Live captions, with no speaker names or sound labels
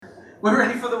We're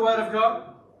ready for the Word of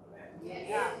God?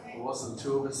 Yeah. Awesome,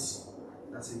 two of us.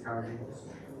 That's encouraging.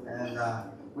 And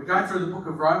we're going through the book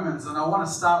of Romans, and I want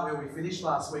to start where we finished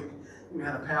last week. We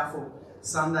had a powerful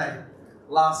Sunday,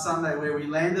 last Sunday, where we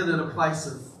landed at a place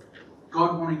of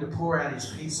God wanting to pour out His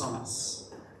peace on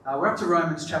us. We're up to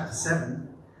Romans chapter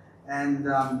 7, and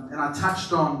I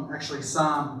touched on actually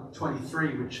Psalm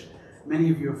 23, which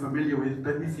many of you are familiar with,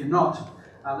 but if you're not,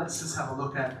 let's just have a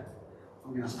look at.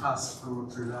 I'm going to pass through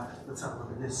that. Let's have a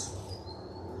look at this.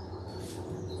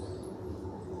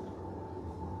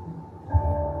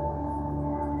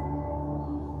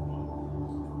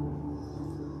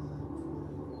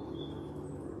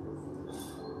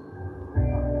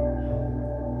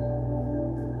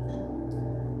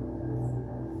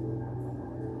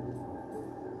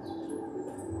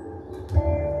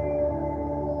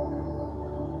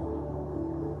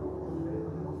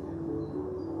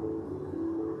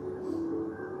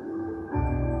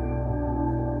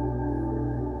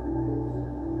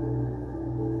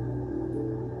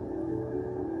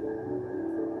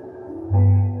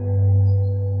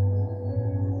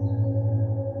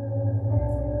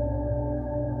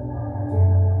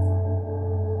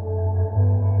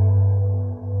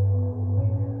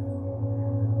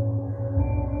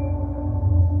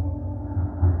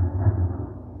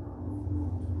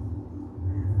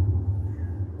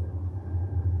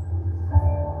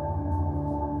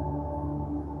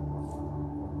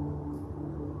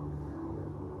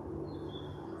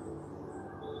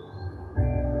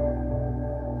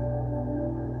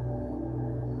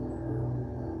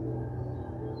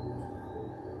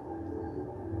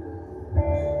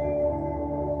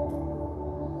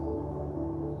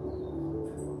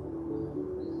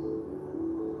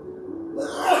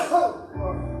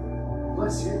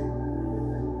 Bless you.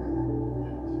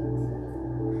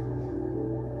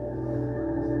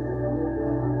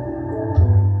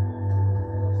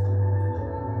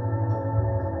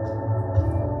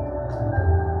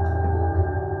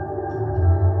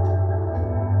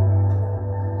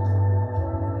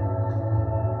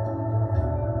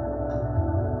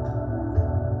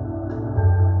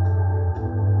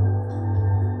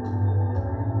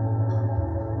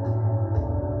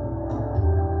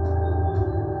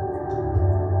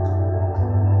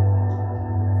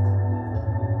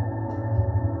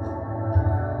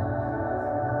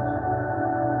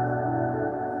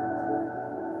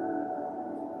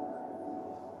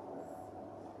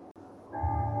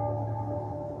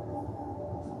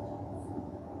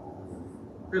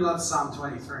 Who loves Psalm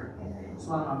 23? It's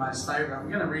one of my most favourite. I'm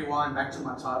going to rewind back to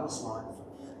my title slide.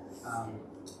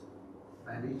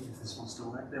 Maybe, if this wants to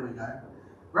work. There we go.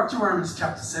 We're up to Romans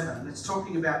chapter 7, and it's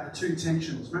talking about the two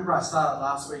tensions. Remember I started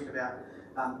last week about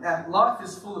life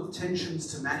is full of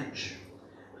tensions to manage.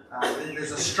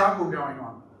 There's a struggle going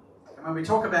on. And when we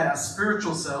talk about our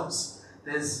spiritual selves,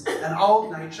 there's an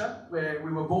old nature where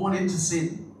we were born into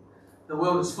sin. The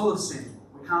world is full of sin.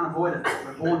 We can't avoid it.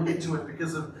 We're born into it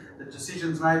because of the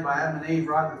decisions made by Adam and Eve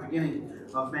right at the beginning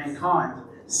of mankind.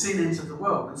 Sin entered the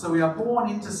world. And so we are born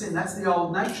into sin. That's the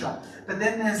old nature. But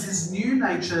then there's this new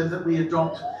nature that we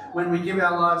adopt when we give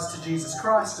our lives to Jesus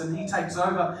Christ and He takes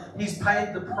over. He's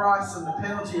paid the price and the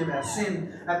penalty of our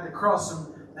sin at the cross. And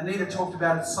Anita talked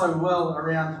about it so well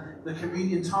around the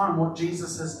communion time, what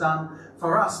Jesus has done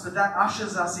for us. But that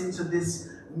ushers us into this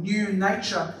new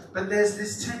nature. But there's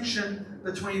this tension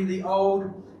between the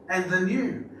old and the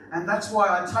new. And that's why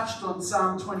I touched on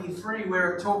Psalm 23,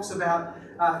 where it talks about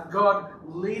God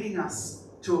leading us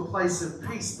to a place of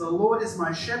peace. The Lord is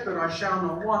my shepherd, I shall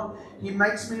not want. He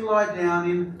makes me lie down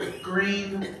in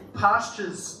green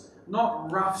pastures,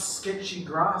 not rough, sketchy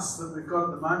grass that we've got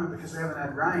at the moment because we haven't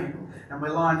had rain and we're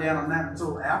lying down on that and it's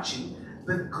all ouchy,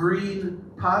 but green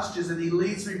pastures. And He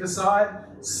leads me beside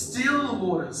still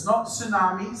waters, not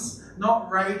tsunamis,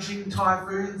 not raging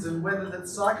typhoons and weather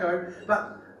that's psycho,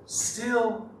 but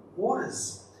still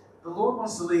waters. The Lord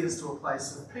wants to lead us to a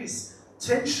place of peace.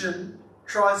 Tension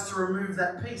tries to remove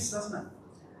that peace, doesn't it?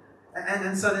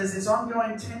 And so there's this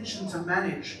ongoing tension to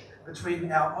manage between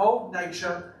our old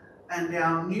nature and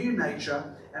our new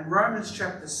nature. And Romans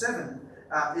chapter 7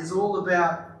 is all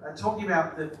about talking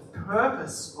about the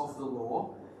purpose of the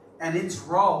law and its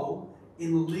role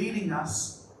in leading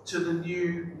us to the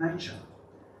new nature.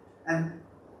 And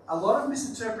a lot of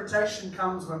misinterpretation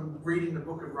comes when reading the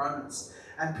book of Romans,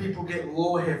 and people get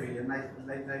law heavy and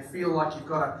they feel like you've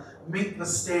got to meet the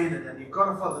standard and you've got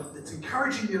to follow. It's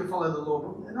encouraging you to follow the law.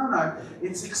 But no,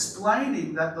 it's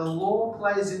explaining that the law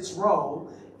plays its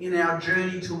role in our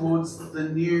journey towards the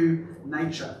new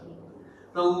nature.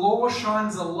 The law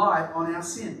shines a light on our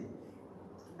sin.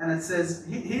 And it says,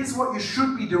 here's what you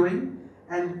should be doing,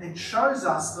 And it shows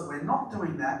us that we're not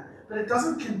doing that, but it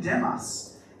doesn't condemn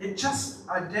us. It just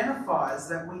identifies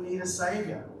that we need a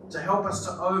Saviour to help us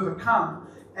to overcome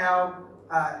our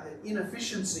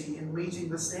inefficiency in meeting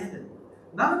the standard.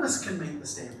 None of us can meet the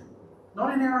standard,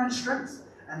 not in our own strength.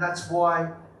 And that's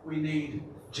why we need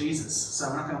Jesus. So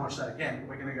we're not going to watch that again.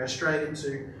 We're going to go straight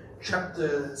into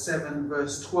chapter 7,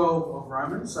 verse 12 of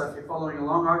Romans. So if you're following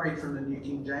along, I read from the New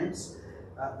King James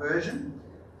Version.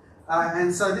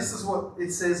 And so this is what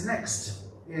it says next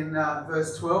in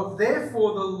verse 12.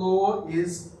 Therefore the law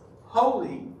is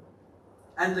holy,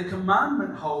 and the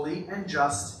commandment holy and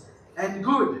just and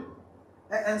good.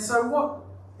 And so what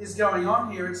is going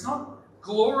on here? It's not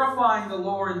glorifying the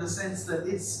law in the sense that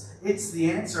it's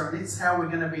the answer and it's how we're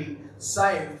going to be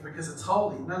saved because it's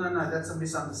holy. No, that's a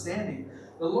misunderstanding.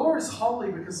 The law is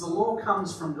holy because the law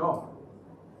comes from God.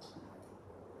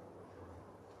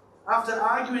 After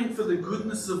arguing for the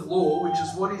goodness of law, which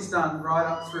is what he's done right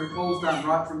up through, Paul's done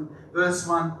right from verse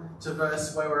 1 to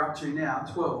verse where we're up to now,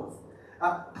 12,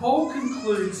 Paul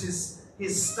concludes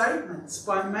his statements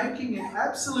by making it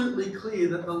absolutely clear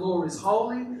that the law is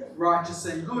holy, righteous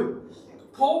and good.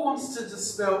 Paul wants to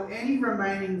dispel any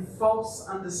remaining false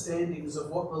understandings of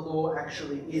what the law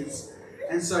actually is.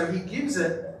 And so he gives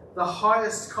it the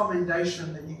highest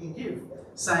commendation that you can give,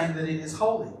 saying that it is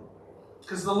holy.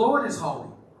 Because the Lord is holy.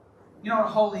 You know what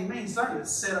holy means, don't you?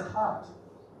 It's set apart.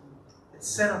 It's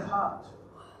set apart.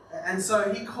 And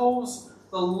so he calls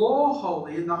the law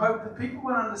holy in the hope that people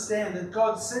would understand that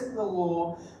God set the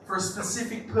law for a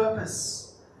specific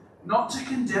purpose, not to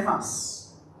condemn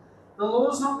us. The law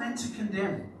is not meant to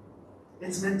condemn.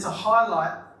 It's meant to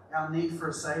highlight our need for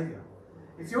a Saviour.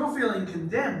 If you're feeling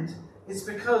condemned, it's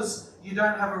because you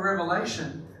don't have a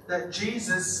revelation that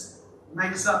Jesus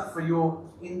makes up for your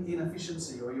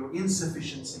inefficiency or your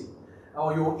insufficiency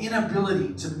or your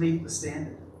inability to meet the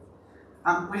standard.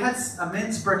 We had a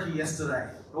men's brekkie yesterday.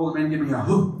 All the men give me a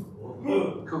hoo.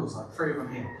 Cool, it's like 3 of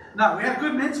them here. No, we had a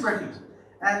good men's brekkie.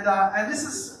 And this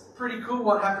is pretty cool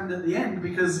what happened at the end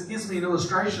because it gives me an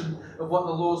illustration of what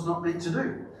the law's not meant to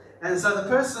do. And so the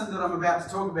person that I'm about to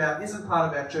talk about isn't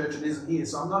part of our church and isn't here,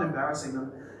 so I'm not embarrassing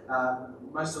them.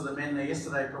 Most of the men there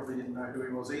yesterday probably didn't know who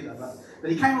he was either, but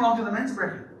he came along to the men's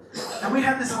brekkie. And we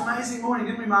had this amazing morning,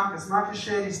 didn't we, Marcus? Marcus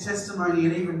shared his testimony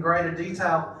in even greater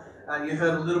detail. You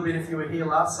heard a little bit if you were here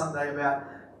last Sunday about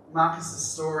Marcus's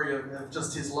story of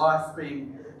just his life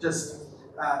being just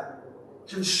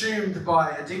consumed by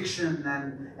addiction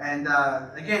and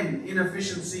again,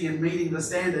 inefficiency in meeting the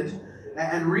standard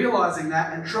and realising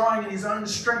that and trying in his own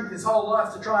strength his whole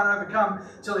life to try and overcome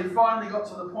till he finally got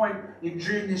to the point in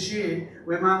June this year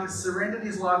where Marcus surrendered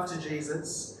his life to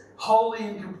Jesus wholly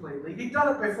and completely. He'd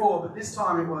done it before, but this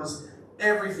time it was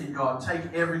everything, God. Take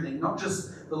everything, not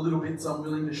just the little bits I'm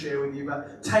willing to share with you,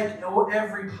 but take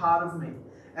every part of me.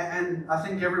 And I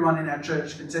think everyone in our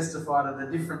church can testify to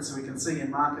the difference we can see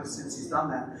in Marcus since he's done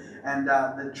that and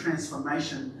the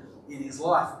transformation in his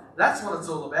life. That's what it's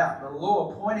all about. The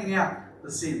law pointing out the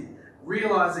sin,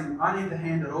 realising I need to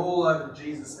hand it all over to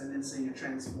Jesus and then seeing a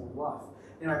transformed life.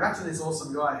 Anyway, back to this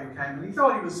awesome guy who came and he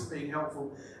thought he was being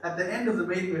helpful. At the end of the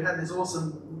meeting, we had this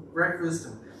awesome breakfast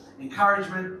and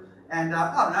encouragement. And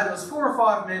I don't know, there was 4 or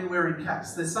 5 men wearing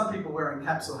caps. There's some people wearing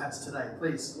caps or hats today.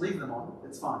 Please leave them on.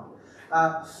 It's fine.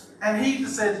 And he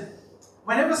said,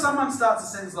 whenever someone starts a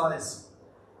sentence like this,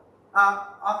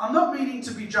 I'm not meaning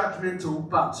to be judgmental,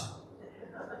 but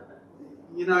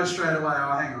you know straight away,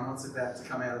 oh, hang on, what's about to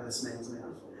come out of this man's mouth?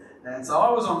 And so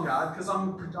I was on guard because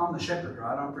I'm the shepherd,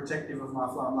 right? I'm protective of my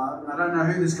flock. I don't know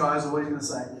who this guy is or what he's going to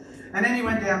say. And then he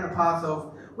went down the path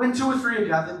of, when 2 or 3 are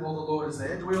gathered, well, the Lord is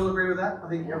there. Do we all agree with that? I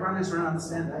think everyone has to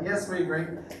understand that. Yes, we agree.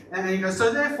 And then he goes,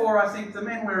 so therefore, I think the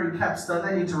men wearing caps, though,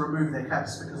 they need to remove their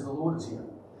caps because the Lord is here.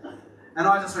 And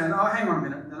I just went, oh, hang on a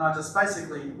minute. And I just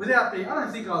basically, without being, I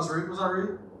don't think I was rude. Was I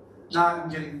rude? No,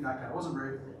 okay, I wasn't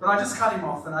rude. But I just cut him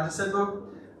off and I just said,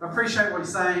 look, I appreciate what you're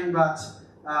saying, but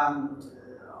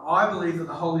I believe that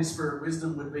the Holy Spirit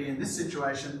wisdom would be in this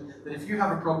situation that if you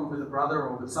have a problem with a brother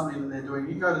or with something that they're doing,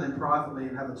 you go to them privately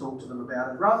and have a talk to them about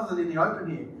it, rather than in the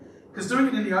open here. Because doing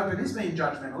it in the open is being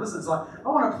judgmental, isn't it? It's like, I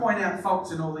want to point out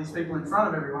faults in all these people in front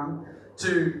of everyone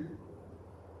to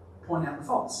point out the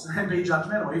faults and be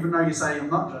judgmental, even though you say you're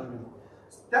not judgmental.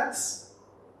 That's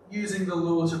using the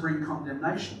law to bring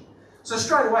condemnation. So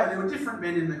straight away, there were different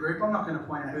men in the group. I'm not going to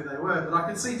point out who they were, but I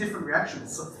could see different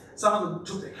reactions. So some of them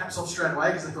took their caps off straight away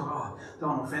because they thought, oh,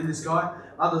 don't want to offend this guy.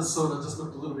 Others sort of just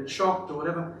looked a little bit shocked or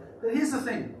whatever. But here's the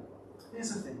thing.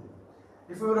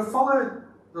 If we were to follow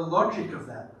the logic of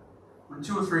that, when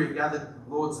 2 or 3 are gathered,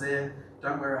 the Lord's there,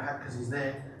 don't wear a hat because he's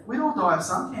there, we'd all die of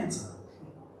sun cancer.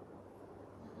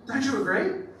 Don't you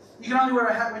agree? You can only wear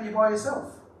a hat when you're by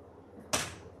yourself.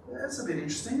 That's a bit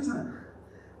interesting, isn't it?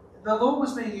 The law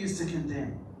was being used to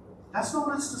condemn. That's not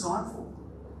what it's designed for.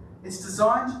 It's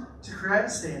designed to create a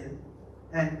standard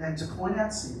and to point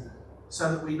out sin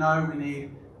so that we know we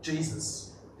need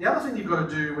Jesus. The other thing you've got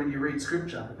to do when you read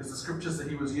Scripture, because the Scriptures that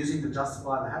he was using to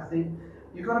justify the hat thing,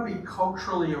 you've got to be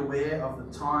culturally aware of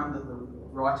the time that the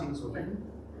writings were written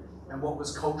and what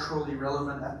was culturally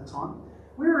relevant at the time.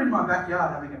 We were in my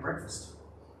backyard having a breakfast.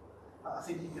 I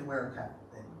think you can wear a cap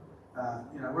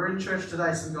then. We're in church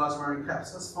today, some guys are wearing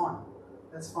caps. That's fine.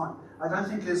 That's fine. I don't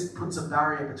think it puts a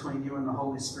barrier between you and the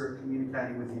Holy Spirit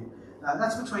communicating with you.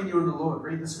 That's between you and the Lord.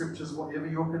 Read the Scriptures, whatever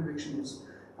your conviction is.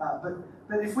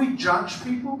 But if we judge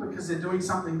people because they're doing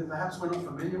something that perhaps we're not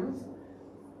familiar with,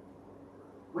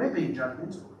 we're being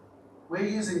judgmental. We're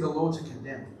using the law to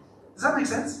condemn. Does that make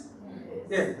sense? Yes.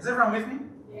 Yeah. Is everyone with me?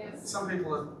 Yes. Some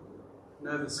people are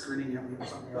nervous grinning at me or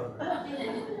something or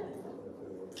other.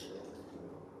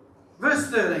 Verse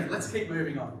 13. Let's keep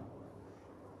moving on.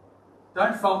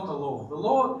 Don't fault the law. The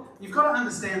law, you've got to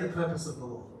understand the purpose of the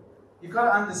law. You've got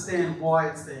to understand why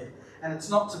it's there. And it's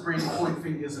not to point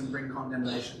fingers and bring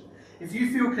condemnation. If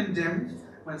you feel condemned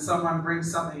when someone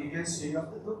brings something against you,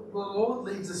 the Lord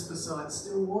leads us beside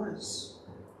still waters.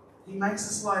 He makes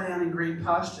us lie down in green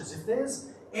pastures. If there's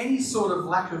any sort of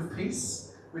lack of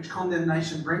peace which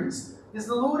condemnation brings, is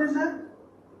the Lord in that?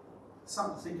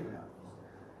 Something to think about.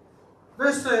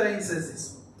 Verse 13 says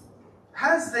this.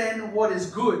 Has then what is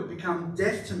good become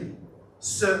death to me?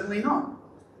 Certainly not.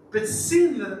 But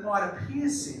sin, that it might appear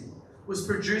sin, was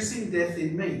producing death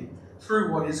in me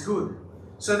through what is good.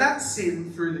 So that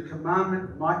sin through the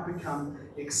commandment might become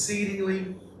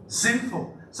exceedingly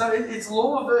sinful. So it's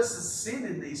law versus sin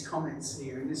in these comments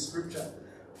here in this scripture.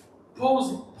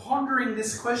 Paul's pondering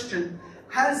this question,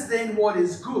 has then what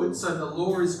is good, so the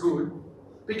law is good,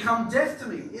 become death to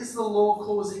me? Is the law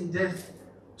causing death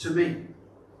to me?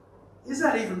 Is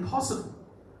that even possible?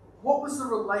 What was the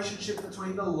relationship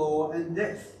between the law and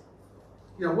death?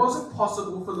 Was it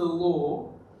possible for the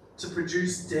law to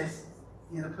produce death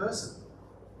in a person?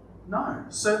 No,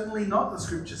 certainly not, the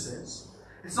scripture says.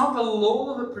 It's not the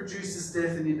law that produces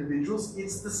death in individuals,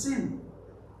 it's the sin.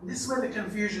 And this is where the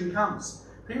confusion comes.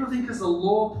 People think because the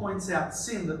law points out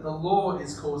sin that the law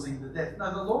is causing the death.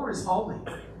 No, the law is holy.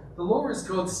 The law is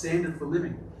God's standard for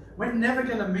living. We're never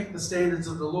going to meet the standards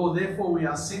of the law, therefore we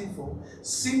are sinful.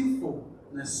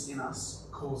 Sinfulness in us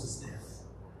causes death.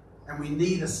 And we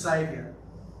need a saviour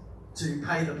to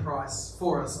pay the price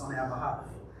for us on our behalf.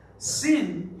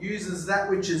 Sin uses that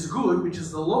which is good, which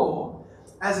is the law,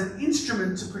 as an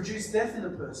instrument to produce death in a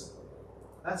person.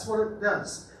 That's what it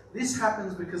does. This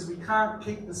happens because we can't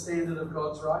keep the standard of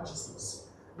God's righteousness.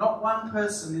 Not one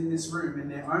person in this room, in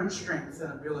their own strength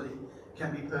and ability,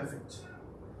 can be perfect.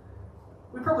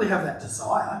 We probably have that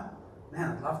desire.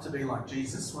 Man, I'd love to be like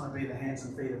Jesus, want to be the hands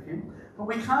and feet of him. But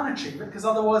we can't achieve it because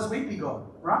otherwise we'd be God,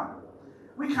 right?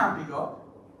 We can't be God.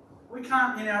 We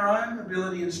can't, in our own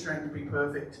ability and strength, be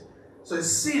perfect. So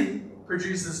sin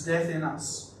produces death in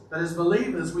us. But as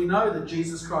believers, we know that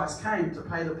Jesus Christ came to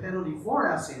pay the penalty for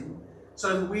our sin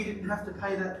so that we didn't have to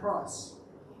pay that price.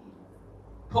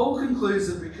 Paul concludes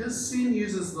that because sin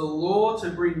uses the law to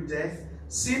bring death,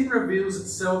 sin reveals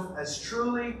itself as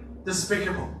truly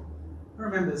despicable. Who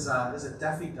remembers there's a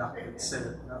Daffy Duck that said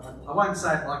it? I won't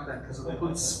say it like that because it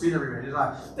puts spit everywhere. It's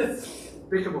like,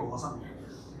 despicable or something.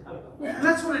 And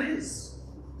that's what it is.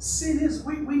 Sin is,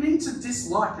 we need to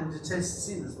dislike and detest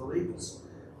sin as believers.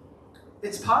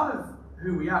 It's part of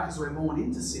who we are because we're born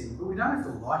into sin, but we don't have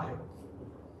to like it.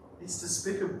 It's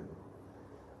despicable.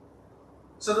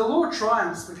 So the law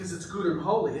triumphs because it's good and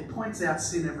holy. It points out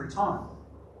sin every time.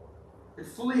 It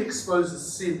fully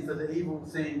exposes sin for the evil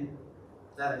thing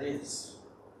that it is.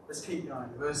 Let's keep going.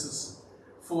 Verses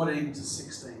 14 to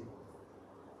 16.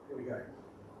 Here we go.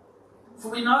 For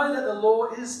we know that the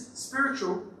law is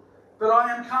spiritual, but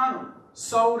I am carnal,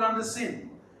 sold under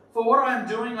sin. For what I am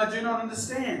doing I do not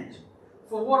understand.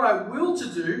 For what I will to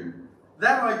do,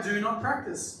 that I do not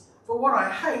practice. For what I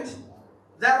hate,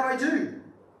 that I do.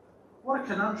 What a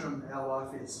conundrum our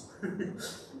life is.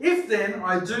 If then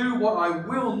I do what I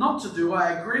will not to do,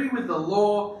 I agree with the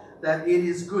law that it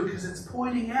is good, because it's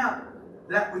pointing out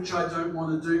that which I don't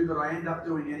want to do, but I end up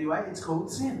doing anyway. It's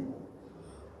called sin.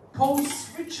 Paul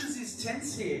switches his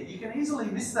tense here. You can easily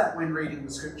miss that when reading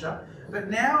the scripture, but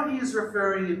now he is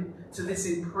referring to this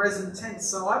in present tense.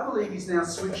 So I believe he's now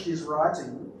switched his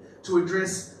writing to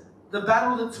address the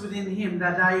battle that's within him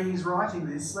that day he's writing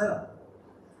this letter.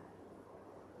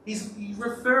 He's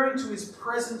referring to his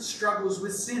present struggles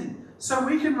with sin. So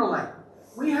we can relate.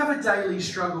 We have a daily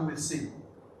struggle with sin.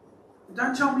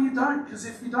 Don't tell me you don't, because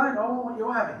if you don't, I want what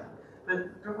you're having.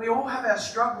 But we all have our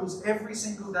struggles every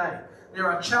single day. There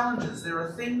are challenges, there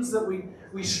are things that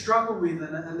we struggle with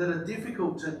and that are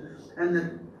difficult, and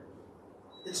that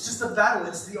it's just a battle.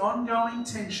 It's the ongoing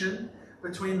tension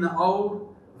between the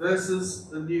old versus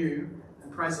the new.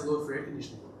 And praise the Lord for air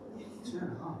conditioning.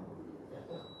 Oh.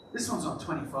 This one's on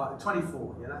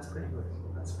 24. Yeah, that's pretty good.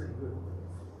 That's pretty good.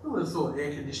 Who would have thought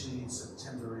air conditioning in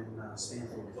September in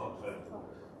Stanford?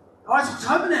 Oh, it's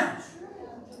October now.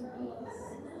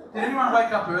 Did anyone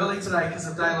wake up early today because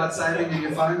of daylight saving and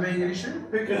your phone being an issue?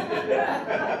 Who can? Okay,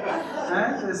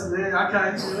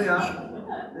 here we are.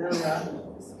 There we are.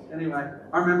 Anyway,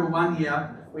 I remember one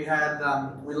year we had,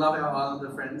 we love our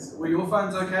Islander friends. Were your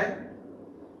phones okay?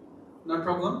 No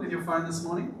problem with your phone this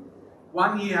morning?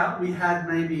 One year we had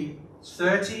maybe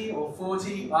 30 or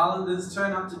 40 Islanders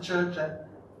turn up to church at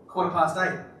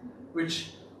 8:15,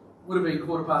 which would have been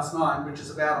 9:15, which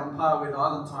is about on par with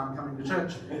island time coming to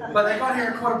church. But they got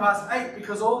here at 8:15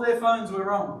 because all their phones were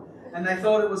wrong and they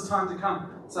thought it was time to come.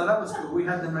 So that was cool. We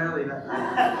had them early that day.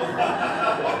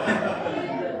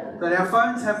 But our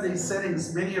phones have these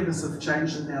settings. Many of us have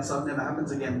changed it now, so it never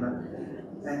happens again. But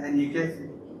and you get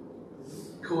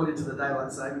caught into the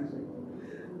daylight saving thing.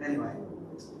 Anyway,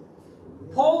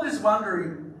 Paul is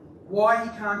wondering why he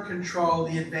can't control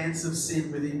the advance of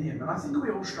sin within him. And I think we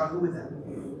all struggle with that.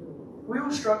 We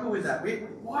all struggle with that.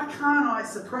 Why can't I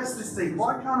suppress this thing?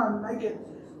 Why can't I make it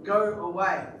go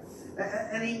away?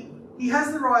 And he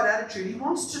has the right attitude. He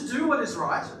wants to do what is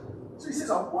right. So he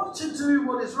says, I want to do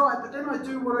what is right, but then I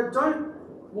do what I don't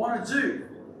want to do.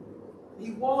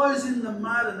 He wallows in the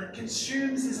mud and it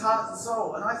consumes his heart and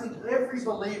soul. And I think every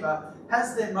believer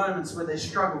has their moments where they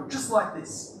struggle, just like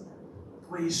this,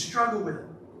 where you struggle with it.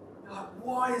 You're like,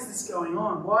 why is this going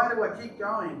on? Why do I keep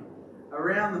going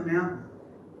around the mountain?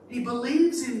 He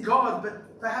believes in God,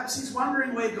 but perhaps he's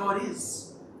wondering where God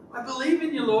is. I believe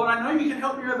in you, Lord. I know you can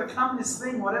help me overcome this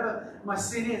thing, whatever my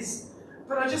sin is.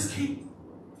 But I just keep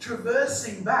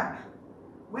traversing back.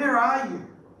 Where are you?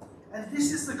 And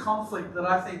this is the conflict that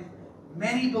I think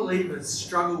many believers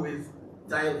struggle with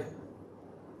daily.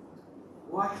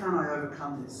 Why can't I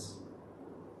overcome this?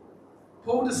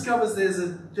 Paul discovers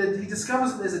that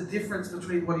there's a difference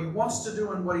between what he wants to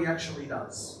do and what he actually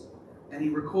does. And he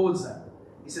records that.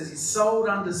 He says he's sold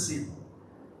under sin.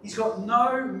 He's got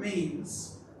no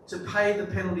means to pay the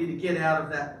penalty to get out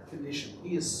of that condition.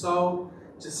 He is sold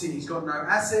to sin. He's got no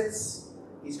assets.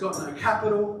 He's got no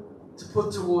capital to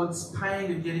put towards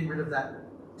paying and getting rid of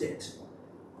that debt.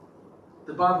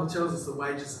 The Bible tells us the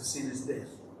wages of sin is death.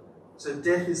 So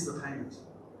death is the payment.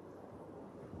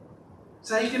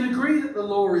 So you can agree that the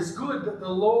law is good, but the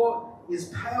law is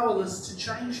powerless to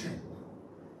change him.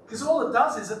 Because all it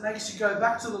does is it makes you go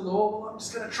back to the law. Well, I'm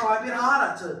just going to try a bit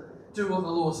harder to do what the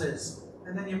law says.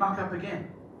 And then you muck up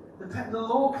again. The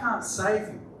law can't save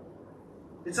you.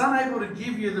 It's unable to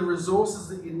give you the resources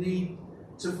that you need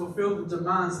to fulfill the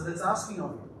demands that it's asking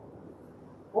of you.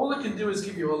 All it can do is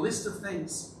give you a list of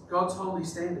things, God's holy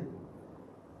standard,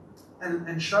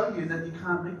 and show you that you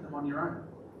can't meet them on your own.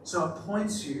 So it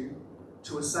points you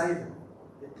to a Saviour.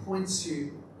 It points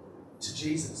you to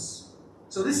Jesus.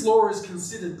 So this law is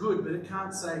considered good, but it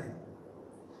can't save you.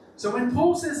 So when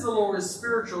Paul says the law is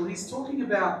spiritual, he's talking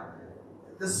about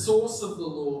the source of the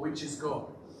law, which is God.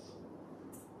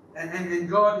 And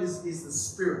God is the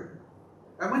Spirit.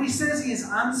 And when he says he is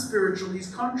unspiritual,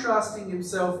 he's contrasting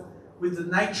himself with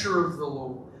the nature of the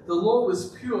law. The law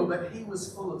was pure, but he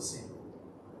was full of sin.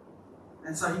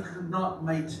 And so he could not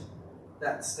meet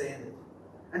that standard.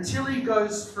 Until he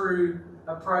goes through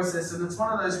a process, and it's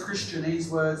one of those Christianese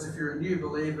words, if you're a new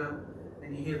believer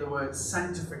and you hear the word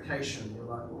sanctification, you're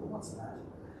like, well, what's that?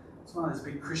 It's one of those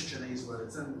big Christianese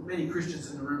words, and many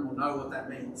Christians in the room will know what that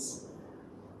means.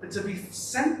 But to be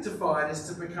sanctified is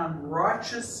to become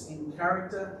righteous in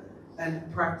character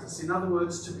and practice. In other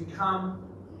words, to become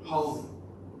holy.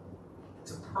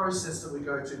 It's a process that we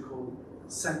go to called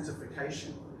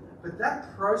sanctification. But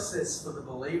that process for the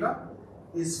believer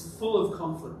is full of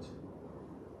conflict.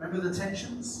 Remember the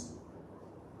tensions?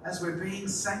 As we're being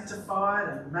sanctified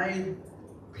and made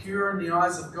pure in the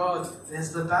eyes of God,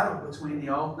 there's the battle between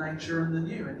the old nature and the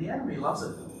new. And the enemy loves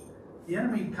it. The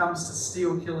enemy comes to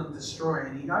steal, kill, and destroy.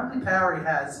 And the only power he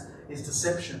has is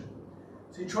deception.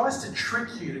 So he tries to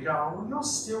trick you to go, oh, well, you're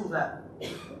still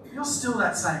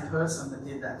that same person that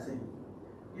did that thing.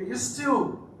 You're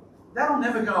still, that'll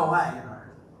never go away, you know.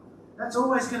 That's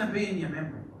always going to be in your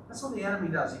memory. That's what the enemy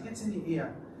does. He gets in your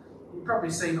ear. You've probably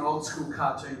seen old school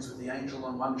cartoons with the angel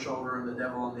on one shoulder and the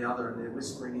devil on the other, and they're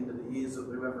whispering into the ears of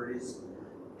whoever it is,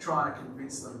 trying to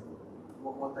convince them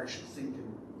what they should think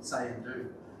and say and do.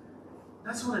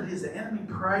 That's what it is. The enemy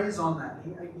preys on that.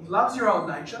 He loves your old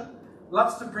nature,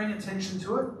 loves to bring attention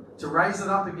to it, to raise it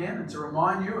up again and to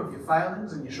remind you of your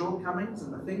failings and your shortcomings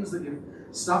and the things that you've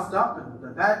stuffed up and the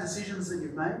bad decisions that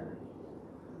you've made.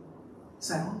 It's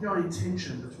that ongoing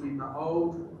tension between the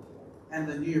old and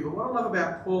the new. But what I love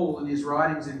about Paul and his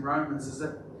writings in Romans is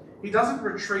that he doesn't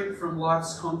retreat from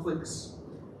life's conflicts,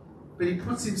 but he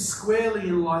puts him squarely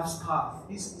in life's path.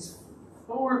 He's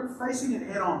forward, facing it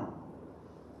head on.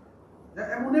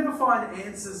 And we'll never find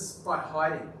answers by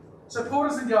hiding. So Paul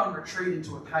doesn't go and retreat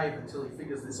into a cave until he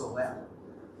figures this all out.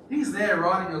 He's there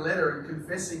writing a letter and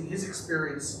confessing his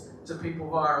experience to people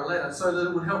via a letter so that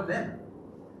it would help them.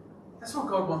 That's what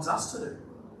God wants us to do.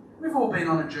 We've all been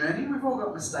on a journey. We've all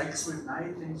got mistakes we've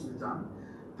made, things we've done.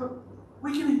 But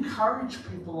we can encourage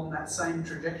people on that same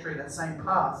trajectory, that same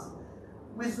path,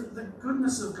 with the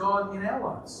goodness of God in our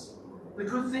lives. The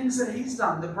good things that He's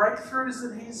done, the breakthroughs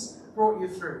that He's brought you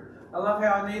through. I love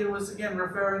how Anita was again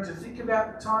referring to think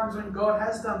about times when God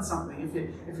has done something.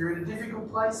 If you're in a difficult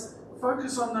place,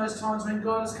 focus on those times when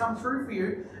God has come through for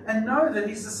you and know that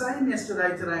He's the same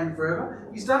yesterday, today and forever.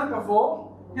 He's done it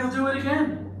before, He'll do it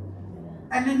again.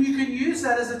 And then you can use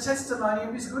that as a testimony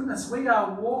of His goodness. We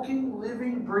are walking,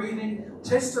 living, breathing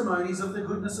testimonies of the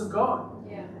goodness of God.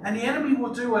 Yeah. And the enemy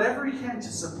will do whatever he can to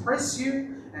suppress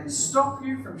you and stop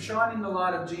you from shining the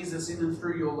light of Jesus in and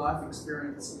through your life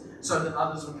experience so that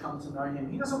others would come to know Him.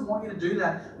 He doesn't want you to do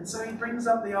that. And so he brings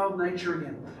up the old nature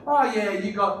again. Oh yeah,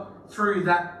 you got through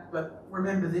that, but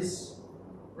remember this,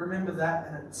 remember that,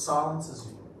 and it silences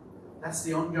you. That's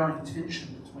the ongoing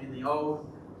tension between the old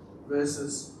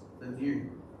versus the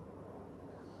new.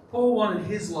 Paul wanted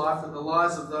his life and the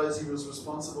lives of those he was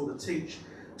responsible to teach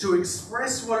to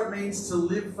express what it means to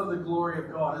live for the glory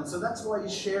of God. And so that's why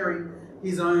he's sharing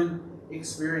his own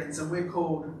experience, and we're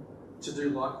called to do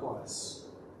likewise.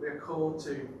 We're called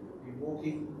to be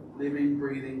walking, living,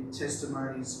 breathing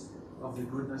testimonies of the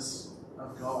goodness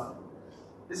of God.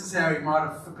 This is how he might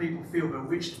have, for people, feel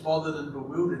bewitched, bothered and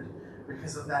bewildered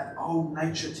because of that old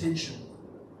nature tension.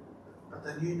 But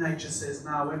the new nature says,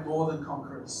 no, we're more than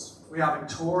conquerors. We are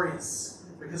victorious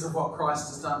because of what Christ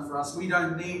has done for us. We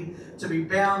don't need to be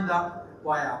bound up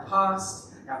by our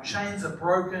past. Our chains are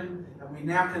broken, and we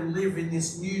now can live in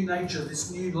this new nature,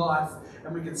 this new life,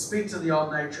 and we can speak to the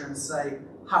old nature and say,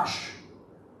 hush.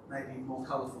 Maybe more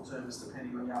colourful terms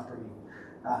depending on your upbringing.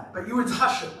 But you would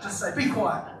hush it. Just say, be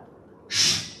quiet.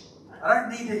 Shh. I don't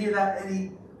need to hear that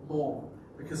anymore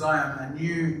because I am a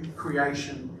new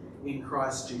creation in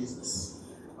Christ Jesus.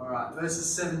 All right,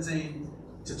 verses 17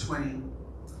 to 20.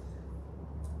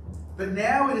 But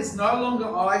now it is no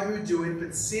longer I who do it,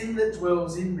 but sin that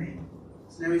dwells in me.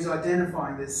 So now he's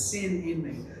identifying there's sin in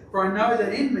me. For I know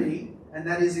that in me, and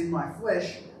that is in my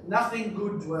flesh, nothing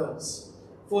good dwells.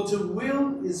 For to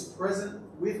will is present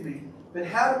with me, but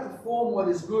how to perform what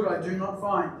is good I do not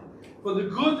find. For the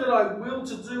good that I will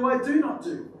to do, I do not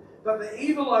do. But the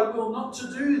evil I will not to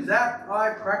do, that I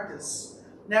practice.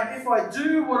 Now if I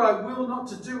do what I will not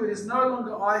to do, it is no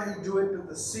longer I who do it, but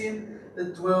the sin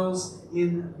that dwells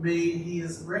in me. He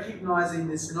is recognizing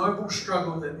this noble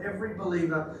struggle that every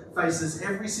believer faces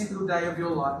every single day of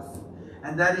your life.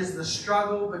 And that is the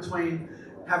struggle between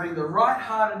having the right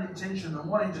heart and intention and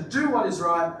wanting to do what is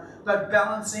right, but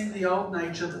balancing the old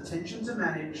nature, the tension to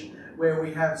manage, where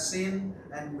we have sin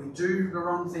and we do the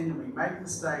wrong thing and we make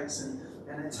mistakes,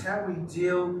 and it's how we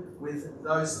deal with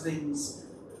those things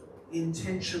in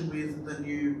tension with the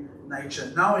new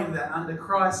nature, knowing that under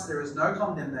Christ there is no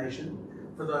condemnation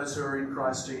for those who are in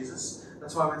Christ Jesus.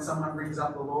 That's why when someone brings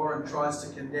up the law and tries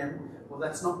to condemn, well,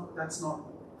 that's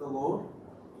not the Lord.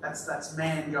 That's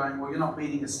man going, well, you're not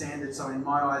meeting a standard, so in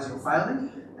my eyes you're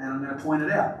failing, and I'm going to point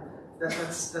it out.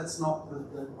 That's not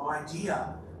the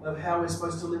idea of how we're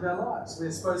supposed to live our lives. We're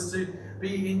supposed to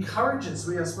be encouragers.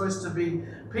 We are supposed to be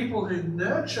people who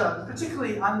nurture,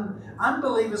 particularly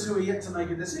unbelievers who are yet to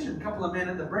make a decision. A couple of men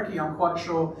at the brekkie, I'm quite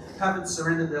sure, haven't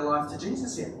surrendered their life to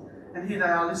Jesus yet. And here they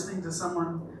are listening to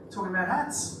someone talking about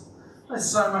hats. There's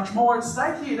so much more at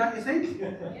stake here, don't you think?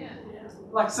 Yeah.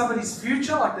 Like somebody's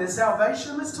future, like their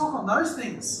salvation. Let's talk on those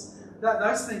things.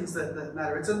 Those things that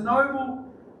matter. It's a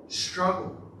noble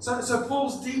struggle. So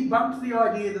Paul's debunked the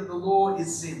idea that the law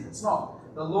is sin. It's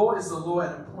not. The law is the law,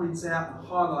 and it points out and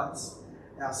highlights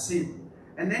our sin.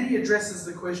 And then he addresses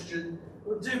the question,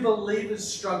 well, do believers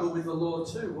struggle with the law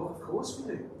too? Well, of course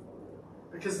we do.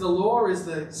 Because the law is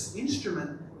the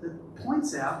instrument that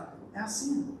points out our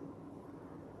sin.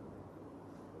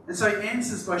 And so he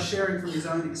answers by sharing from his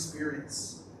own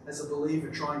experience as a believer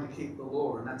trying to keep the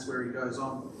law, and that's where he goes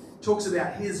on. Talks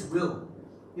about his will.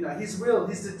 You know, his will,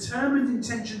 his determined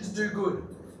intention to do good.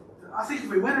 I think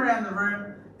if we went around the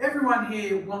room, everyone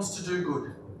here wants to do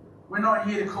good. We're not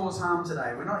here to cause harm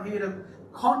today. We're not here to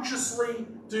consciously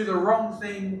do the wrong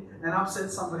thing and upset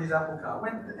somebody's apple cart.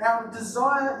 When our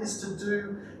desire is to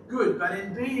do good, but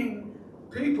in being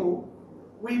people,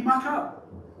 we muck up.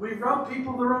 We rub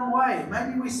people the wrong way.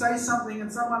 Maybe we say something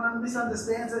and someone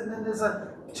misunderstands it, and then there's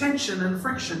a tension and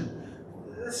friction.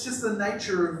 It's just the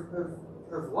nature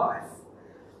of life.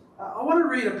 I want to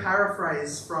read a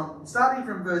paraphrase starting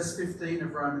from verse 15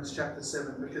 of Romans chapter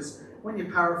 7, because when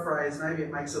you paraphrase, maybe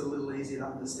it makes it a little easier to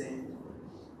understand.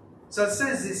 So it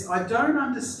says this: I don't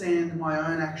understand my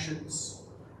own actions.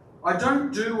 I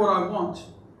don't do what I want.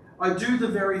 I do the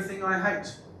very thing I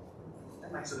hate.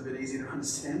 That makes it a bit easier to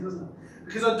understand, doesn't it?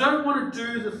 Because I don't want to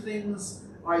do the things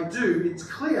I do. It's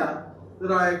clear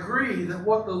that I agree that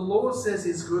what the law says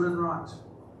is good and right.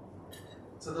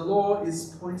 So the law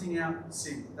is pointing out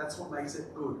sin. That's what makes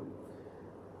it good.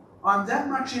 I'm that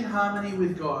much in harmony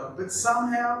with God, but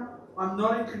somehow I'm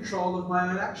not in control of my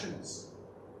own actions.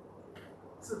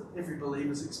 It's every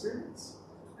believer's experience.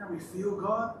 And we feel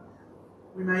God.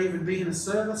 We may even be in a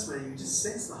service where you just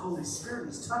sense the Holy Spirit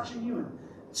is touching you, and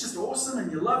it's just awesome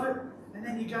and you love it, and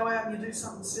then you go out and you do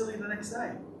something silly the next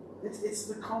day. It's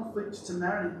the conflict to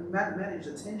manage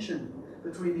the tension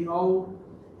between the old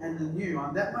and the new.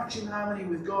 I'm that much in harmony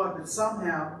with God, but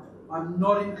somehow I'm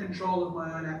not in control of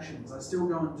my own actions. I still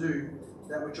go and do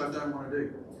that which I don't want to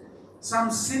do.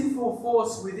 Some sinful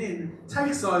force within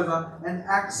takes over and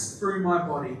acts through my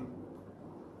body.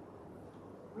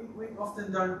 We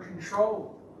often don't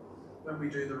control when we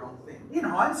do the wrong thing. In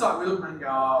hindsight, we look and go,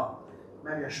 oh,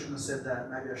 maybe I shouldn't have said that,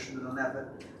 maybe I shouldn't have done that.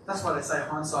 But that's why they say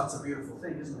hindsight's a beautiful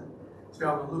thing, isn't it? To be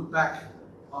able to look back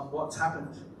on what's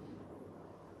happened.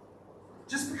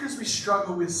 Just because we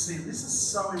struggle with sin, this is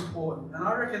so important. And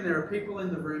I reckon there are people in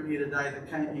the room here today that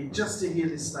came here just to hear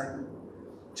this statement.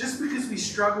 Just because we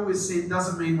struggle with sin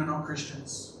doesn't mean we're not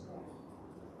Christians.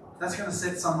 That's going to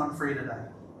set someone free today.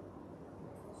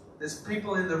 There's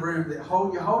people in the room that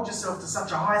hold yourself to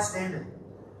such a high standard.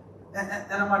 And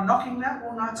am I knocking that?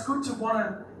 Well, no, it's good to want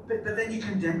to, but then you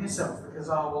condemn yourself because,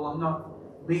 I'm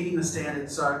not meeting the standard,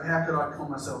 so how could I call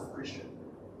myself a Christian?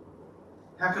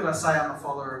 How could I say I'm a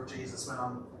follower of Jesus when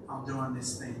I'm doing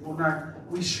this thing? Well, no,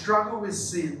 we struggle with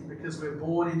sin because we're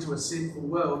born into a sinful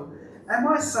world. Am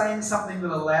I saying something that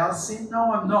allows sin?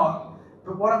 No, I'm not.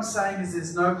 But what I'm saying is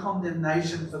there's no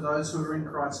condemnation for those who are in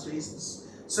Christ Jesus.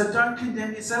 So don't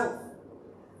condemn yourself.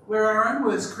 We're our own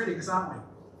worst critics, aren't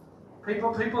we?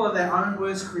 People are their own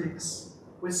worst critics.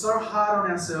 We're so hard on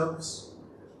ourselves.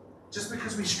 Just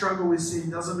because we struggle with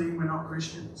sin doesn't mean we're not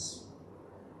Christians.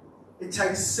 It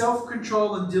takes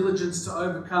self-control and diligence to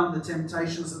overcome the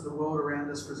temptations that the world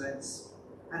around us presents.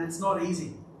 And it's not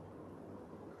easy.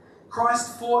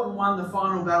 Christ fought and won the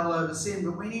final battle over sin,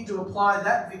 but we need to apply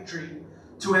that victory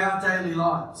to our daily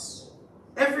lives.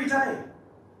 Every day.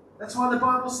 That's why the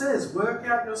Bible says, work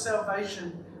out your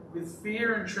salvation with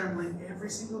fear and trembling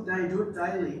every single day. Do it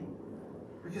daily.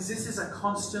 Because this is a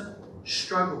constant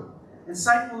struggle. And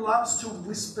Satan loves to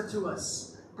whisper to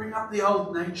us, bring up the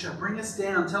old nature, bring us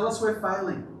down, tell us we're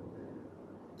failing.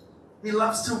 He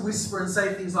loves to whisper and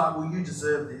say things like, well, you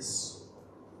deserve this.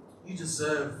 You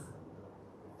deserve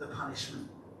the punishment,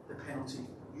 the penalty.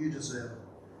 You deserve it.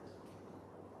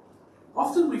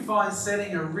 Often we find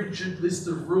setting a rigid list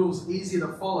of rules easier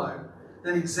to follow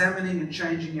than examining and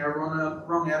changing our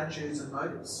wrong attitudes and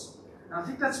motives. And I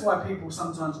think that's why people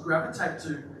sometimes gravitate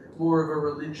to more of a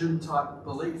religion type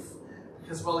belief.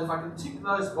 Because, well, if I can tick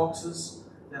those boxes,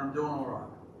 then I'm doing all right.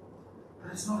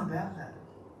 But it's not about that.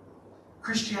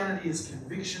 Christianity is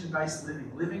conviction-based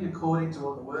living according to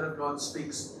what the Word of God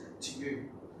speaks to you.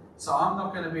 So I'm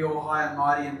not going to be all high and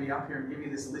mighty and be up here and give you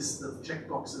this list of check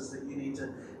boxes that you need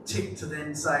to tick to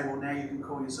then say, well, now you can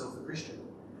call yourself a Christian.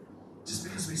 Just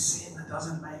because we sin, that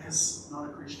doesn't make us not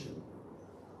a Christian.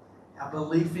 Our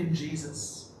belief in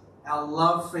Jesus, our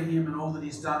love for Him and all that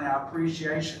He's done, our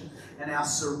appreciation and our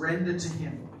surrender to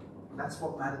Him, that's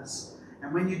what matters.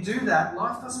 And when you do that,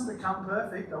 life doesn't become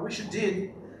perfect. I wish it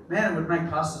did. Man, it would make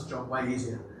pastor's job way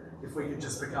easier if we could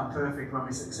just become perfect when we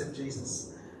accept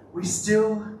Jesus. We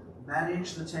still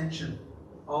manage the tension.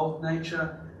 Old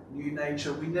nature, new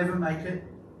nature. We never make it.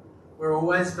 We're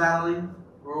always battling.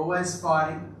 We're always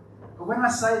fighting. But when I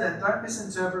say that, don't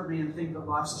misinterpret me and think that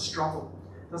life's a struggle.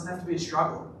 It doesn't have to be a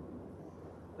struggle.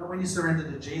 Not when you surrender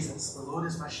to Jesus. The Lord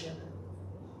is my shepherd.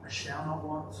 I shall not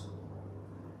want.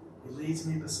 He leads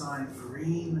me beside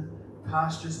green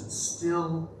pastures and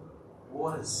still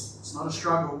waters. It's not a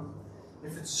struggle.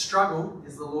 If it's a struggle,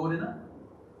 is the Lord in it?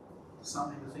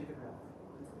 Something to think about.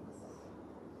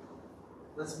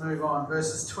 Let's move on.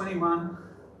 Verses 21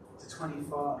 to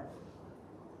 25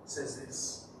 says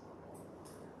this.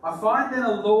 I find then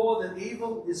a law that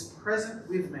evil is present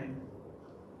with me,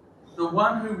 the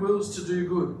one who wills to do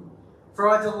good. For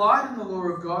I delight in the law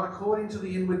of God according to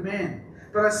the inward man.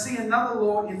 But I see another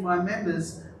law in my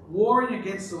members, warring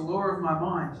against the law of my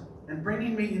mind, and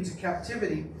bringing me into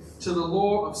captivity to the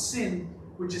law of sin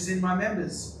which is in my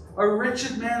members. O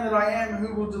wretched man that I am,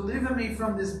 who will deliver me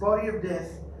from this body of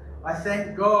death? I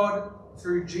thank God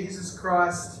through Jesus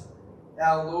Christ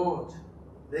our Lord.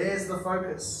 There's the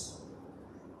focus.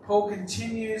 Paul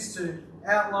continues to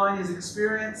outline his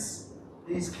experience.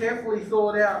 He's carefully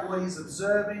thought out what he's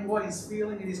observing, what he's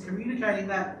feeling, and he's communicating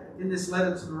that in this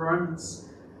letter to the Romans.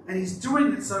 And he's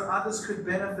doing it so others could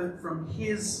benefit from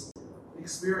his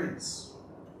experience.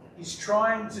 He's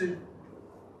trying to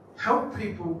help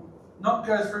people not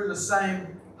go through the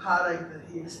same heartache that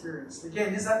he experienced.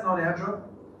 Again, is that not our job?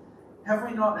 Have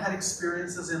we not had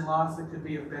experiences in life that could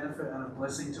be of benefit and of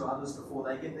blessing to others before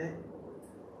they get there?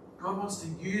 God wants to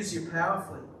use you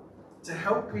powerfully to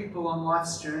help people on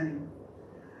life's journey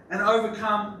and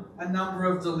overcome a number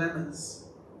of dilemmas.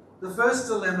 The first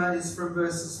dilemma is from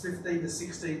verses 15 to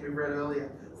 16 we read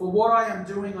earlier. For what I am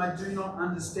doing I do not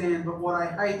understand, but what I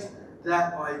hate,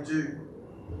 that I do.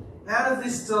 Out of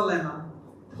this dilemma,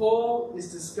 Paul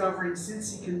is discovering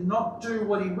since he cannot do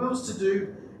what he wills to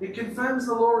do, it confirms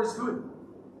the law is good.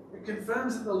 It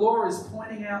confirms that the law is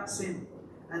pointing out sin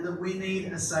and that we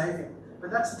need a saviour.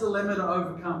 But that's a dilemma to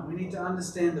overcome. We need to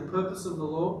understand the purpose of the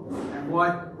law and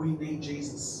why we need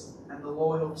Jesus. And the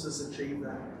law helps us achieve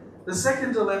that. The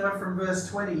second dilemma from verse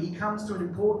 20, he comes to an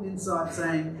important insight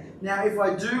saying, now if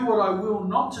I do what I will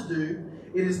not to do,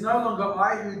 it is no longer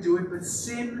I who do it, but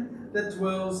sin that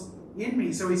dwells in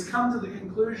me. So he's come to the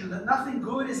conclusion that nothing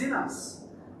good is in us.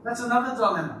 That's another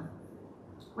dilemma.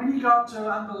 When you go up to an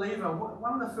unbeliever,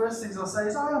 one of the first things I'll say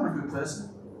is, I'm a good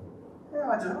person. Yeah,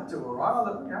 I do all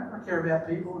right. I care about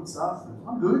people and stuff. And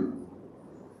I'm good.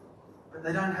 But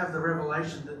they don't have the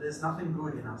revelation that there's nothing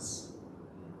good in us.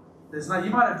 You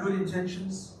might have good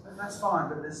intentions, and that's fine,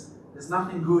 but there's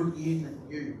nothing good in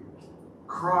you.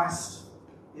 Christ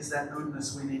is that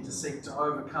goodness we need to seek to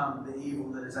overcome the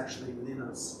evil that is actually within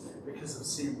us because of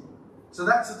sin. So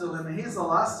that's a dilemma. Here's the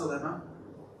last dilemma.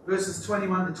 Verses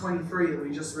 21 to 23 that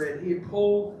we just read. Here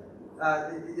Paul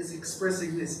is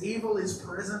expressing this. Evil is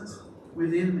present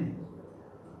within me.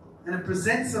 And it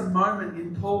presents a moment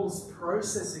in Paul's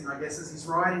processing, I guess, as he's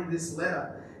writing this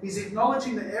letter. He's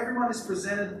acknowledging that everyone is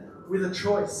presented with a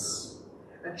choice.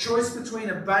 A choice between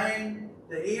obeying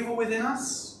the evil within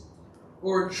us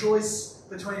or a choice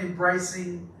between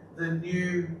embracing the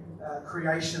new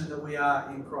creation that we are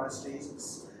in Christ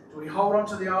Jesus. Do we hold on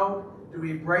to the old? Do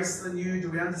we embrace the new?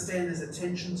 Do we understand there's a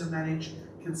tension to manage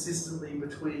consistently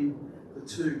between the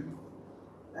two?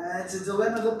 It's a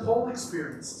dilemma that Paul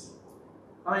experienced.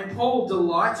 I mean, Paul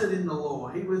delighted in the law.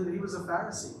 He was a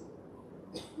Pharisee.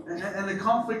 And the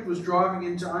conflict was driving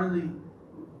him to only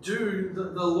do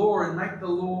the law and make the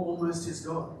law almost his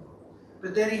God.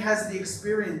 But then he has the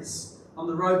experience on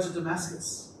the road to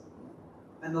Damascus.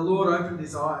 And the Lord opened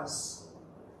his eyes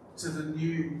to the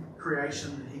new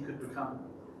creation that he could become.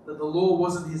 That the law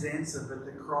wasn't his answer, but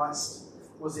that Christ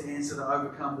was the answer to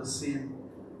overcome the sin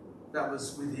that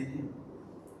was within him.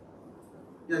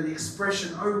 You know, the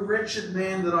expression, "Oh wretched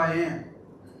man that I am,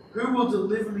 who will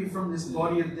deliver me from this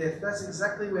body of death?" That's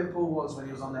exactly where Paul was when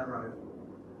he was on that road.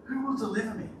 Who will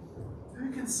deliver me?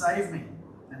 Who can save me?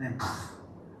 And then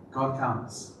God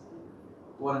comes.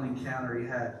 What an encounter he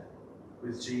had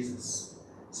with Jesus.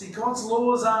 See, God's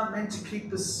laws aren't meant to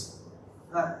keep us.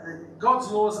 God's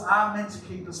laws are meant to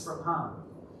keep us from harm.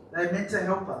 They're meant to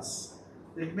help us.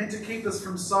 They're meant to keep us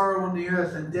from sorrow on the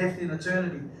earth and death in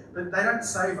eternity. But they don't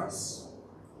save us.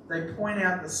 They point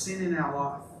out the sin in our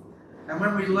life. And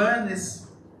when we learn this,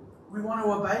 we want to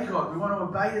obey God. We want to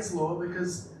obey His law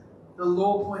because the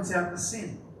law points out the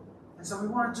sin. And so we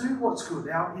want to do what's good.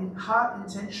 Our heart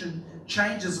intention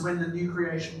changes when the new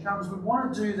creation comes. We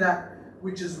want to do that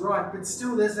which is right, but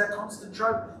still there's that constant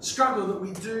struggle that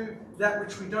we do that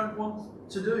which we don't want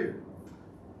to do.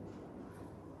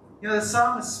 You know, the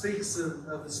psalmist speaks of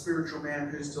the spiritual man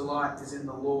whose delight is in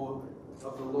the law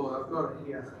of the Lord. I've got it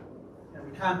here.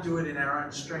 And we can't do it in our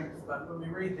own strength, but when we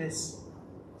read this,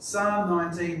 Psalm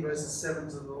 19 verses 7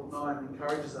 to 9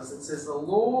 encourages us. It says, "The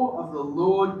law of the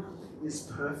Lord is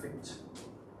perfect,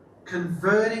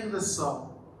 converting the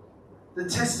soul. The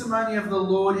testimony of the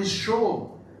Lord is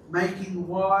sure, making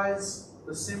wise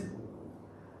the simple.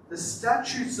 The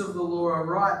statutes of the law are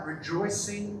right,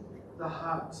 rejoicing the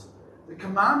heart. The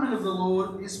commandment of the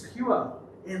Lord is pure,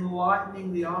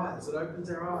 enlightening the eyes." It opens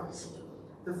our eyes.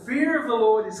 The fear of the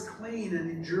Lord is clean and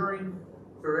enduring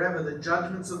forever. The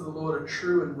judgments of the Lord are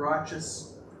true and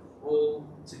righteous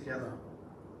altogether.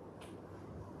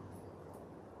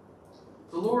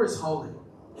 The law is holy.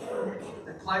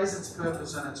 It plays its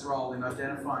purpose and its role in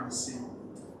identifying sin.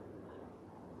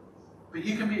 But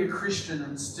you can be a Christian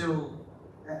and still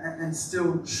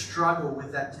struggle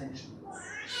with that tension,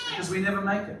 because we never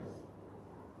make it.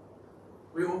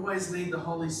 We always need the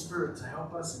Holy Spirit to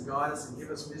help us and guide us and give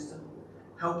us wisdom,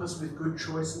 help us with good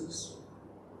choices.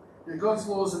 Now, God's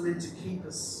laws are meant to keep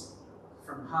us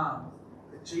from harm,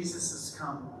 but Jesus has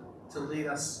come to lead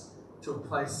us to a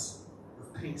place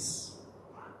of peace.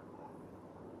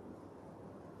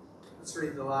 Let's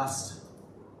read the last.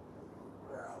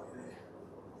 Where are we there?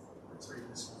 Let's read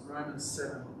this one. Romans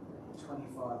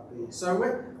 7:25b.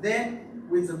 So then,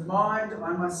 with the mind,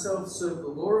 I myself serve the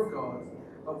law of God,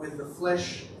 but with the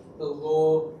flesh, the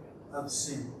law of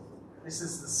sin. This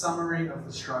is the summary of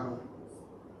the struggle.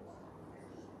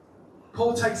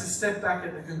 Paul takes a step back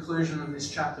at the conclusion of this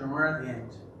chapter, and we're at the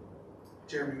end.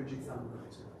 Jeremy, would you come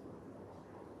back to?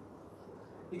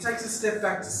 He takes a step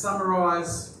back to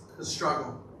summarise the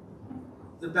struggle,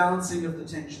 the balancing of the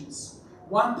tensions.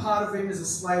 One part of him is a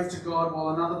slave to God, while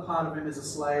another part of him is a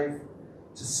slave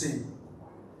to sin.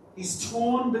 He's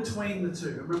torn between the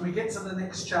two. And when we get to the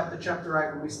next chapter, chapter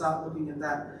 8, when we start looking at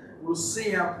that, we'll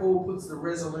see how Paul puts the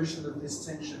resolution of this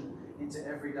tension into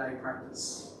everyday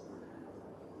practice.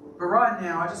 But right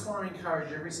now, I just want to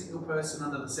encourage every single person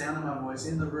under the sound of my voice,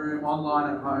 in the room,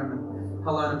 online, at home, and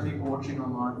hello to people watching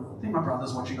online. I think my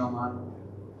brother's watching online.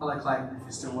 Hello, Clayton, if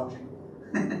you're still watching.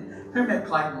 Who met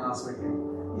Clayton last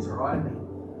weekend? He's alright, isn't he?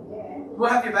 Yeah. We'll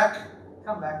have you back.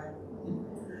 Come back.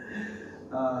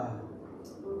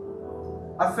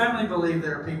 I firmly believe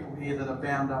there are people here that are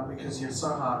bound up because you're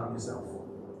so hard on yourself.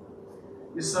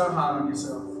 You're so hard on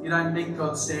yourself. You don't meet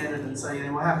God's standard and say,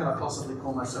 well, how could I possibly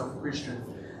call myself a Christian?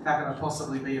 How can I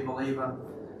possibly be a believer?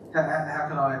 How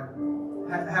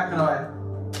can I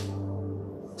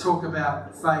talk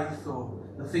about faith or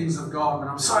the things of God when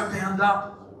I'm so bound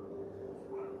up?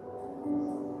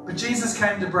 But Jesus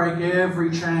came to break every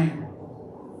chain.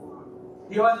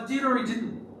 He either did or he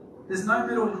didn't. There's no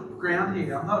middle ground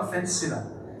here. I'm not a fence sitter.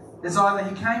 It's either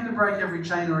he came to break every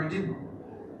chain or he didn't.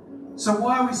 So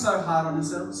why are we so hard on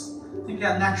ourselves? I think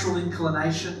our natural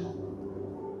inclination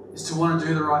is to want to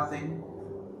do the right thing,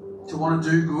 to want to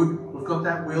do good. We've got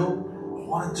that will. I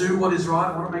want to do what is right.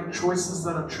 I want to make choices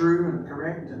that are true and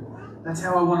correct, and that's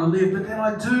how I want to live. But then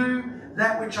I do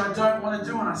that which I don't want to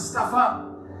do, and I stuff up.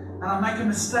 And I make a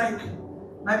mistake.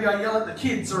 Maybe I yell at the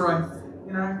kids, or I,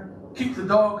 kick the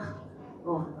dog,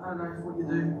 or I don't know what you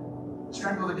do,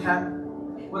 strangle the cat,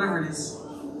 whatever it is.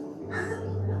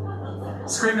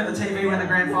 Scream at the TV when the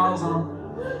grand final's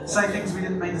on. Say things we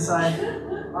didn't mean to say. I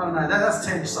don't know. That's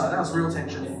tension. So that was real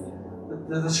tension.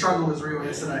 The struggle was real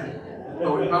yesterday,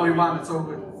 but we won. It's all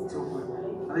good. It's all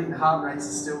good. I think the heart rates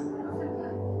are still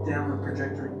downward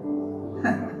trajectory.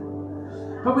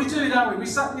 But we do, don't we? We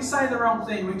say the wrong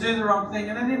thing, we do the wrong thing,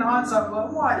 and then in hindsight we're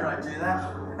like, why did I do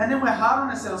that? And then we're hard on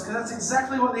ourselves, because that's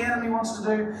exactly what the enemy wants to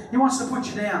do. He wants to put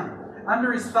you down,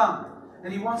 under his thumb,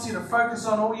 and he wants you to focus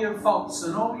on all your faults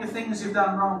and all your things you've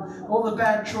done wrong, all the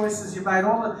bad choices you've made,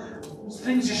 all the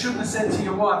things you shouldn't have said to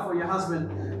your wife or your husband.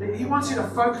 He wants you to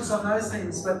focus on those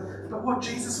things, but what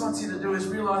Jesus wants you to do is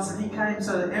realise that he came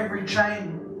so that every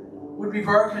chain would be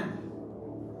broken.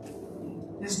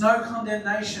 There's no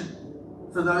condemnation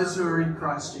for those who are in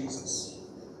Christ Jesus.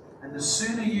 And the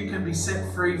sooner you can be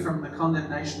set free from the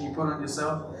condemnation you put on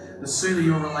yourself, the sooner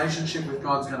your relationship with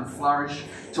God's going to flourish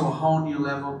to a whole new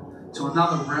level, to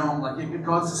another realm. Like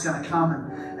God's just going to come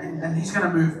and he's going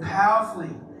to move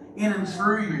powerfully in and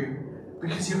through you,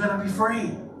 because you're going to be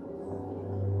free.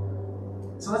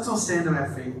 So let's all stand to our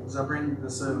feet as I bring the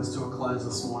service to a close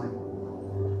this morning.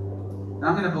 And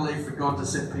I'm going to believe for God to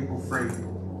set people free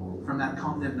from that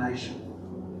condemnation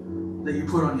that you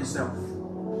put on yourself.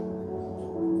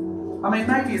 I mean,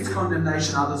 maybe it's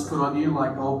condemnation others put on you,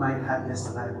 like old mate had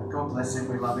yesterday. God bless him,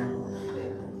 we love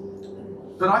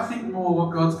him. But I think more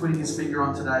what God's putting his finger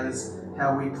on today is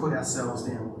how we put ourselves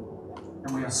down.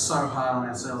 And we are so hard on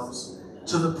ourselves,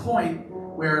 to the point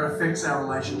where it affects our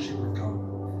relationship with God.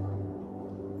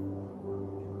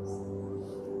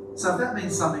 So if that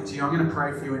means something to you, I'm going to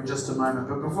pray for you in just a moment.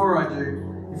 But before I do,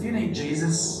 if you need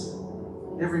Jesus,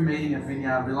 every meeting at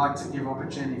Vineyard, we like to give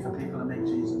opportunity for people to meet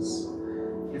Jesus.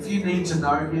 If you need to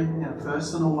know him in a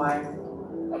personal way,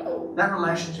 that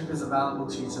relationship is available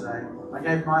to you today. I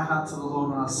gave my heart to the Lord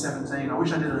when I was 17. I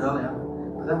wish I did it earlier,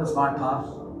 but that was my path.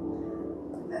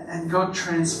 And God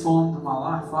transformed my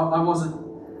life. I wasn't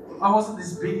I wasn't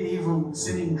this big, evil,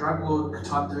 sinning drug lord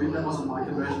type dude. That wasn't my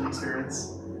conversion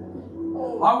experience.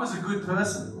 I was a good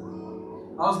person.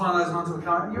 I was one of those ones who were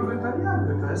going, "You're a good person?" "Yeah, I'm a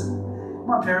good person."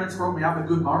 My parents brought me up with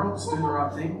good morals, do the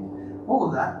right thing, all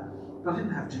of that. But I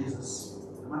didn't have Jesus.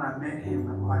 And when I met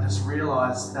him, I just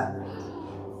realised that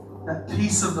that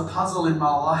piece of the puzzle in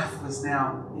my life was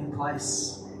now in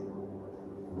place.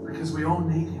 Because we all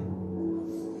need him.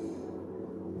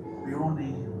 We all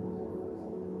need him.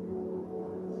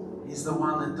 He's the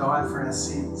one that died for our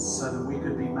sins so that we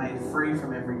could be made free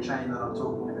from every chain that I'm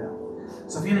talking about.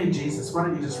 So if you need Jesus, why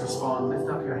don't you just respond? Lift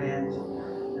up your hand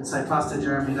and say, "Pastor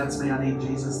Jeremy, that's me. I need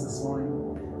Jesus this morning.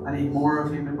 I need more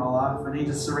of him in my life. I need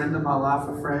to surrender my life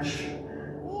afresh."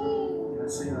 I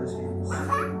see those hands.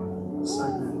 So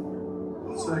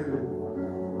good. So good.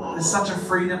 There's such a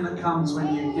freedom that comes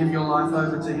when you give your life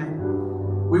over to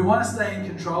him. We want to stay in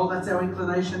control. That's our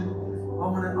inclination. I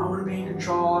want to be in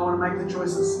control. I want to make the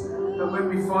choices. But when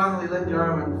we finally let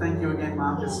go, and thank you again,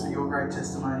 Marcus, for your great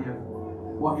testimony of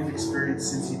what you've experienced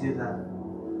since you did that.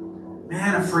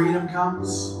 Man, a freedom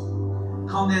comes.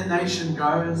 Condemnation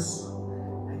goes.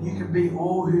 And you can be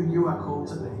all who you are called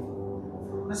to be.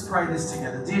 Let's pray this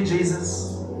together. Dear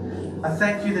Jesus, I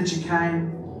thank you that you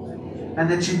came and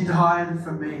that you died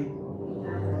for me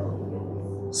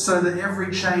so that every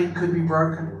chain could be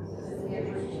broken.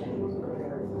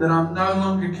 That I'm no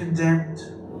longer condemned,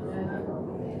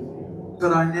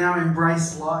 but I now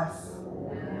embrace life.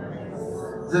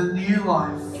 The new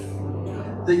life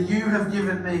that you have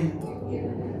given me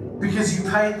because you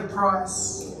paid the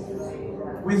price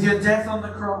with your death on the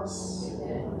cross.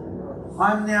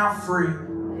 I'm now free.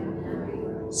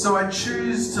 So I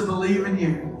choose to believe in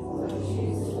you.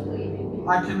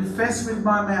 I confess with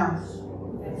my mouth,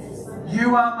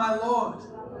 you are my Lord,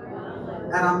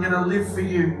 and I'm going to live for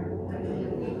you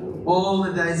all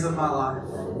the days of my life.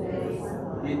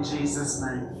 In Jesus'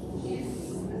 name.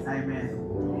 Amen.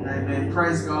 Amen.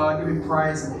 Praise God. Give him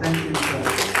praise and thank him for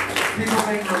people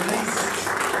being released,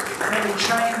 every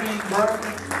chain being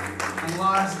broken, and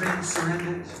lives being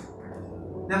surrendered.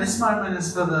 Now this moment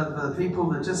is for the people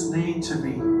that just need to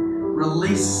be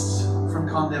released from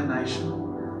condemnation.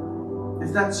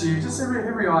 If that's you, just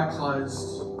every eye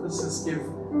closed. Let's just give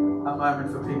a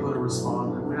moment for people to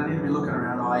respond. We don't need to be looking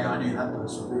around, "Oh yeah, I knew that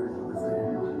person."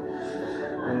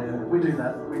 We do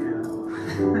that.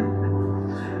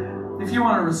 If you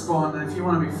want to respond, and if you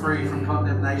want to be free from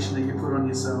condemnation that you put on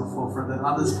yourself or that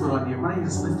others put on you, why don't you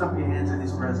just lift up your hands in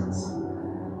his presence?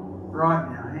 Right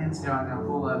now, hands going up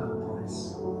all over the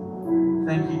place.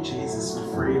 Thank you, Jesus, for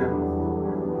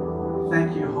freedom.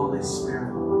 Thank you, Holy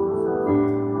Spirit,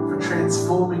 for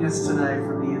transforming us today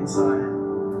from the inside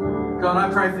out. God, I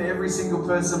pray for every single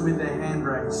person with their hand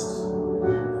raised,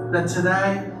 that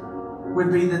today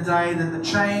would be the day that the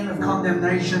chain of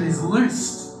condemnation is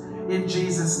loosed in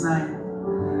Jesus' name.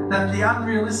 That the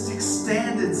unrealistic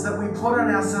standards that we put on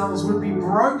ourselves would be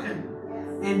broken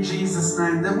in Jesus'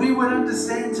 name. That we would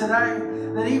understand today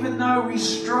that even though we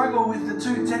struggle with the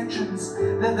two tensions,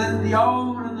 that the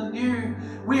old and the new,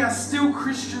 we are still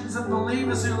Christians and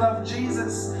believers who love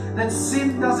Jesus. That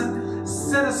sin doesn't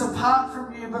set us apart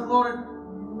from you, but Lord,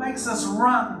 it makes us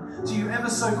run to you ever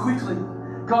so quickly.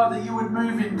 God, that you would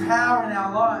move in power in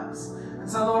our lives. And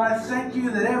so, Lord, I thank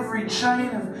you that every chain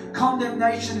of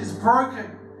condemnation is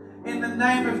broken in the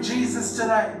name of Jesus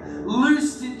today.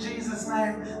 Loosed in Jesus'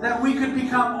 name, that we could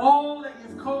become all that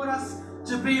you've called us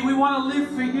to be. We want to live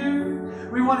for you.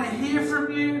 We want to hear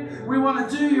from you. We want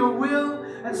to do your will.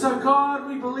 And so, God,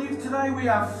 we believe today we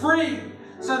are free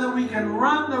so that we can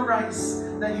run the race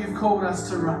that you've called us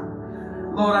to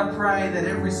run. Lord, I pray that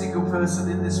every single person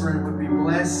in this room would be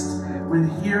blessed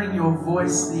with hearing your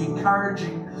voice, the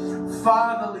encouraging,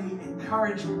 fatherly,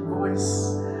 encouraging voice.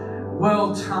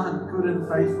 Well done, good and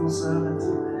faithful servant.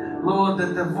 Lord,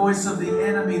 that the voice of the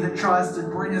enemy that tries to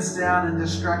bring us down and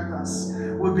distract us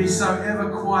would be so ever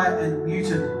quiet and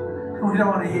muted. We don't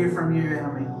want to hear from you,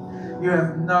 enemy. You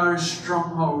have no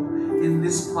stronghold in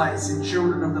this place, in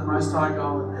children of the Most High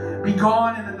God. Be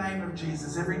gone in the name of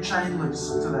Jesus. Every chain loose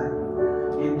today.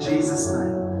 In Jesus'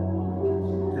 name.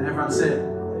 And everyone said,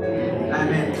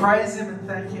 Amen. Praise him and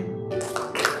thank him.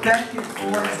 Thank him for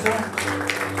what he's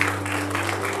doing.